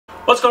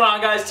What's going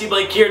on, guys?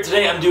 TBlake here.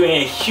 Today I'm doing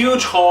a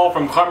huge haul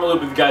from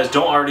Karmaloop. If you guys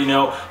don't already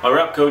know, my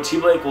rep code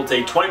TBlake will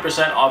take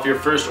 20% off your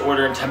first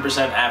order and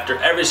 10% after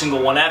every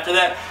single one after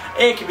that.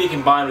 It can be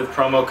combined with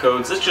promo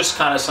codes. It's just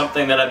kind of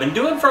something that I've been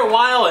doing for a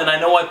while, and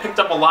I know I picked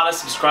up a lot of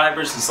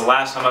subscribers since the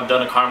last time I've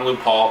done a Karmaloop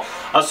haul.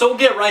 So we'll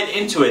get right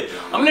into it.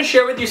 I'm going to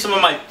share with you some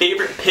of my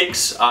favorite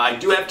picks. I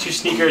do have two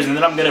sneakers, and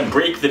then I'm going to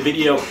break the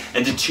video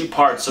into two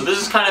parts. So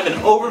this is kind of an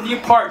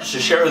overview part just to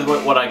share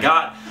with what I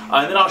got.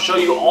 And then I'll show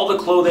you all the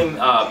clothing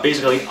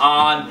basically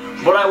on,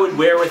 what I would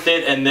wear with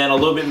it, and then a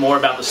little bit more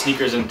about the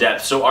sneakers in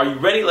depth. So are you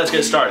ready? Let's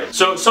get started.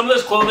 So some of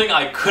this clothing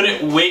I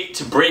couldn't wait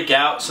to break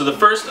out. So the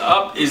first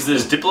up is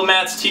this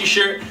Diplomats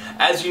t-shirt.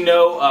 As you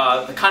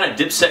know, the kind of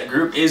Dipset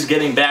group is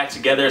getting back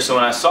together. So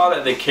when I saw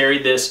that they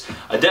carried this,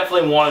 I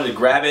definitely wanted to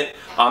grab it.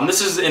 This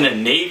is in a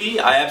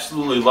navy. I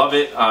absolutely love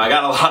it. I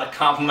got a lot of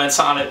compliments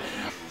on it.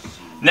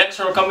 Next,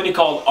 from a company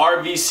called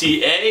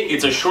RVCA,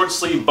 it's a short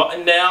sleeve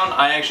button down.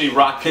 I actually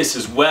rock this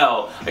as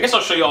well. I guess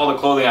I'll show you all the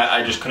clothing.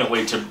 I just couldn't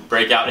wait to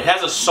break out. It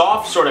has a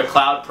soft sort of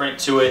cloud print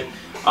to it.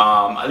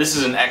 This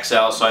is an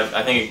XL, so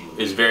I think it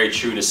is very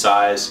true to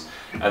size.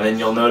 And then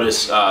you'll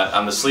notice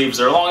on the sleeves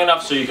they're long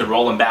enough so you can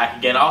roll them back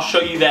again. I'll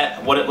show you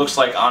what it looks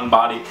like on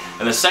body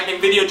in the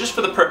second video just for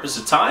the purpose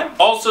of time.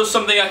 Also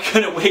something I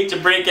couldn't wait to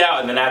break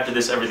out, and then after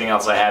this everything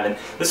else I have. And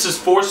this is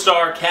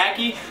 4-star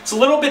khaki. It's a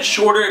little bit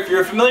shorter. If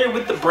you're familiar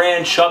with the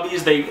brand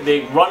Chubbies, they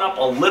run up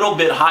a little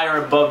bit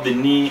higher above the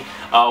knee,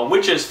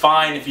 which is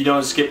fine if you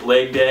don't skip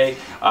leg day.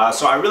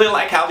 So I really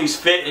like how these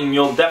fit, and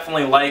you'll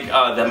definitely like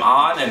them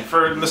on. And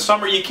for the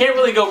summer you can't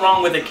really go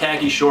wrong with a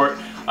khaki short.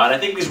 And I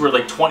think these were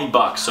like 20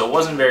 bucks, so it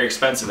wasn't very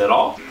expensive at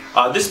all.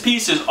 This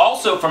piece is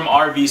also from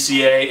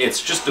RVCA.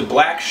 It's just a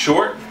black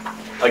short.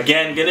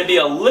 Again, gonna be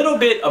a little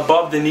bit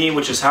above the knee,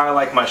 which is how I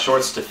like my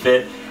shorts to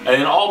fit. And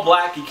in all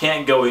black, you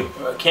can't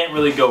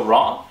really go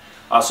wrong.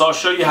 So I'll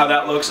show you how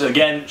that looks.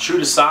 Again, true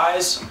to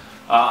size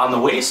on the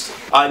waist.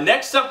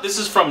 Next up, this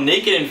is from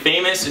Naked and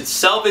Famous. It's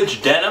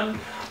selvage denim.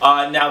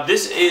 Now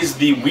this is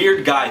the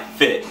weird guy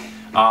fit.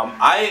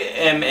 I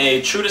am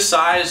a true to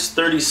size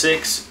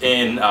 36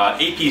 in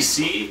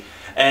APC,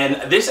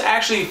 and this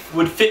actually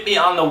would fit me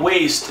on the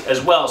waist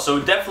as well, so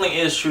it definitely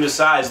is true to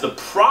size. The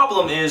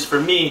problem is, for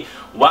me,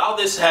 while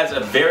this has a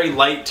very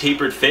light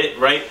tapered fit,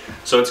 right,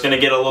 so it's going to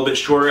get a little bit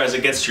shorter as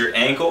it gets to your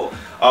ankle,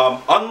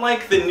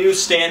 unlike the new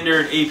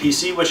standard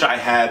APC, which I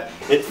have,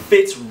 it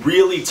fits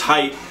really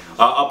tight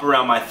up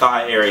around my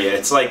thigh area.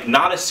 It's like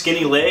not a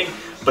skinny leg,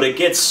 but it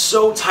gets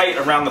so tight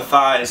around the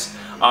thighs.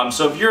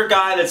 So if you're a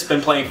guy that's been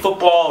playing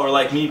football, or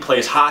like me,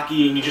 plays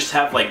hockey, and you just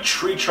have like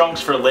tree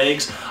trunks for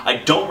legs, I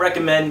don't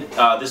recommend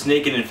this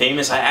Naked and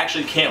Famous. I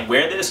actually can't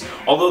wear this,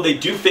 although they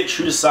do fit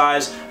true to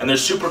size, and they're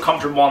super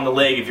comfortable on the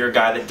leg if you're a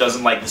guy that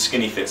doesn't like the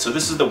skinny fit. So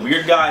this is the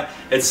weird guy.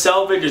 It's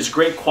selvage, it's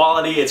great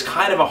quality. It's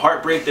kind of a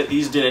heartbreak that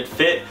these didn't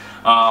fit.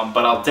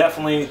 But I'll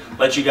definitely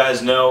let you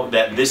guys know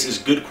that this is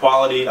good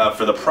quality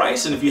for the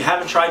price. And if you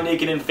haven't tried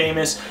Naked and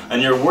Famous and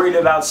you're worried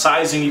about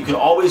sizing, you can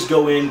always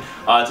go in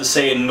to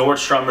say a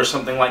Nordstrom or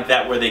something like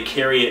that where they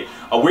carry it,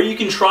 where you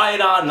can try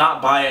it on,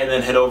 not buy it, and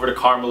then head over to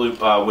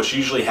Karmaloop, which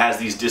usually has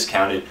these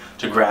discounted,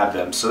 to grab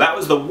them. So that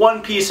was the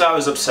one piece I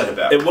was upset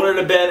about. It wouldn't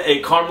have been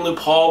a Karmaloop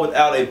haul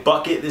without a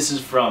bucket. This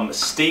is from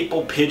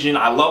Staple Pigeon.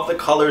 I love the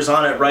colors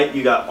on it, right?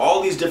 You got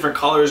all these different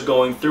colors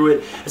going through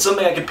it. It's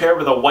something I can pair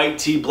with a white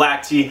tee,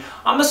 black tee.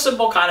 I'm a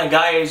simple kind of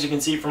guy, as you can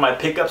see from my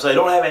pickups. I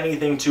don't have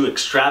anything too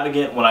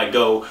extravagant when I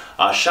go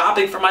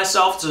shopping for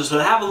myself, so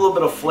to have a little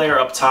bit of flair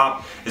up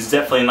top is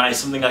definitely nice.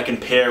 Something I can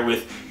pair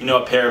with, you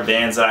know, a pair of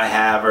Vans that I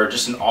have, or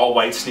just an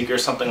all-white sneaker,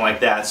 something like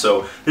that.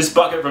 So this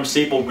bucket from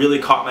Staple really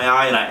caught my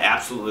eye, and I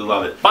absolutely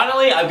love it.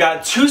 Finally, I've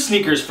got two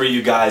sneakers for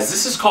you guys.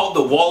 This is called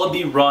the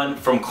Wallaby Run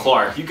from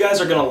Clark. You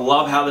guys are gonna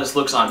love how this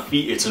looks on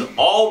feet. It's an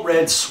all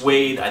red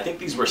suede. I think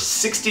these were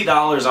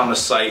 $60 on the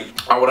site.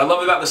 What I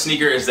love about the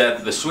sneaker is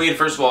that the suede,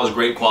 first of all, is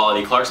great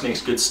quality. Clark's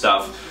makes good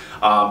stuff.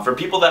 For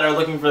people that are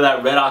looking for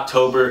that Red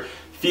October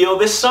feel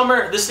this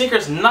summer, this sneaker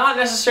is not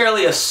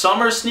necessarily a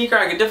summer sneaker.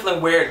 I could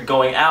definitely wear it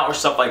going out or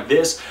stuff like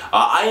this.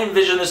 I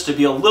envision this to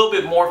be a little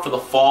bit more for the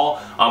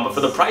fall, but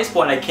for the price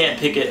point, I can't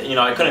pick it. You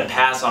know, I couldn't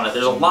pass on it.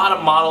 There's a lot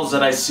of models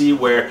that I see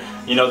where,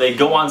 you know, they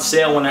go on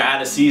sale when they're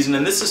out of season,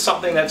 and this is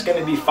something that's going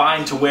to be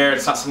fine to wear.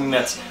 It's not something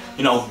that's,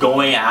 you know,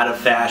 going out of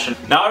fashion.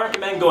 Now I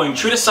recommend going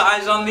true to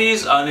size on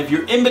these, and if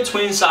you're in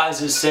between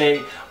sizes,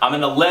 say I'm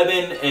an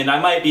 11 and I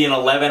might be an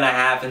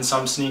 11.5 in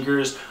some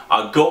sneakers,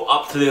 go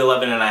up to the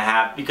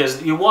 11.5,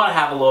 because you want to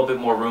have a little bit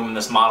more room in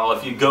this model.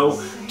 If you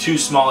go too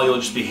small, you'll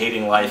just be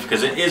hating life,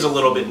 because it is a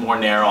little bit more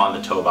narrow on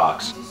the toe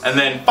box. And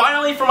then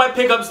finally for my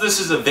pickups, this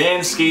is a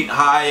Vans Skate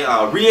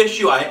High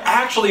reissue. I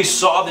actually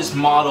saw this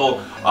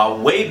model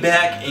way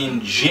back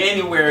in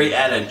January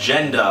at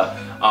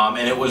Agenda.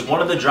 And it was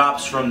one of the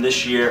drops from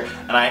this year,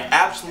 and I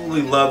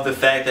absolutely love the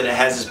fact that it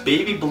has this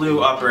baby blue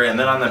upper, and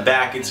then on the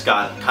back it's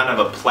got kind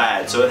of a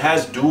plaid. So it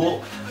has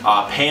dual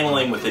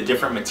paneling with the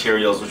different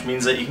materials, which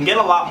means that you can get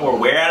a lot more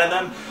wear out of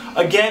them.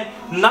 Again,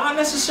 not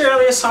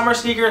necessarily a summer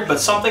sneaker, but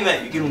something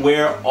that you can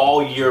wear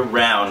all year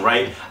round,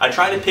 right? I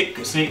try to pick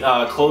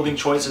clothing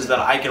choices that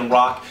I can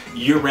rock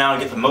year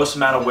round, get the most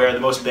amount of wear, the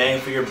most bang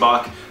for your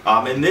buck.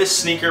 And this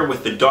sneaker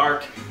with the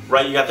dark,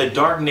 right, you got the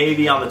dark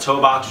navy on the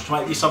toe box, which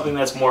might be something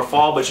that's more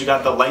fall, but you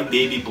got the light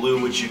baby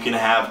blue, which you can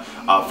have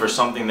for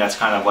something that's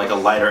kind of like a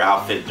lighter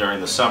outfit during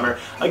the summer.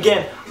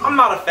 Again, I'm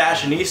not a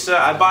fashionista.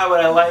 I buy what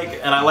I like,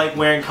 and I like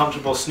wearing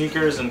comfortable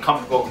sneakers and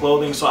comfortable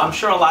clothing, so I'm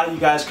sure a lot of you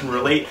guys can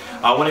relate.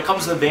 When it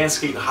comes to the Vans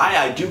Skate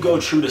High, I do go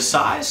true to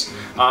size,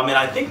 and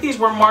I think these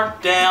were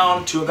marked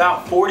down to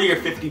about 40 or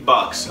 50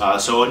 bucks,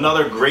 so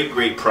another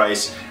great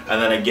price.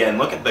 And then again,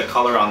 look at the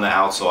color on the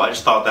outsole. I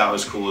just thought that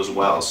was cool as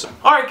well. So,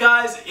 alright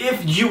guys,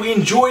 if you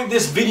enjoyed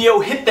this video,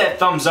 hit that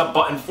thumbs up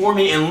button for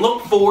me and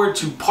look forward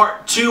to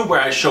part 2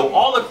 where I show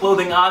all the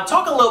clothing on,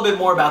 talk a little bit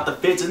more about the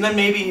fits, and then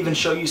maybe even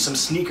show you some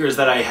sneakers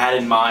that I had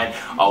in mind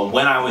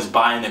when I was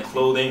buying the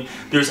clothing.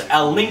 There's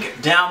a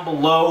link down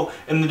below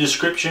in the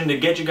description to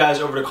get you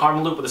guys over to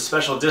Karmaloop with a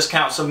special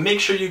discount, so make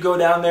sure you go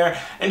down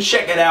there and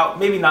check it out.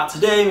 Maybe not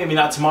today, maybe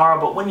not tomorrow,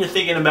 but when you're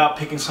thinking about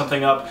picking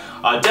something up,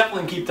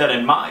 definitely keep that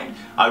in mind.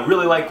 I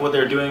really like what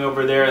they're doing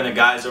over there, and the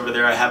guys over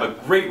there I have a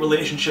great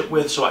relationship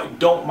with, so I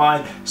don't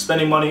mind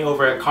spending money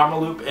over at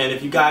Karmaloop. And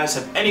if you guys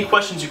have any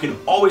questions, you can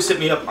always hit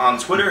me up on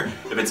Twitter.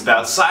 If it's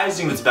about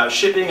sizing, if it's about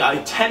shipping,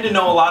 I tend to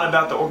know a lot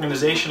about the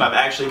organization. I've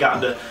actually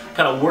gotten to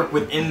kind of work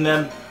within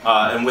them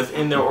and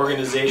within their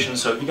organization,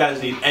 so if you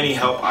guys need any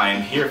help, I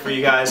am here for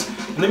you guys.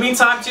 In the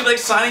meantime, TBlake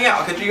signing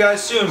out. I'll catch you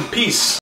guys soon. Peace.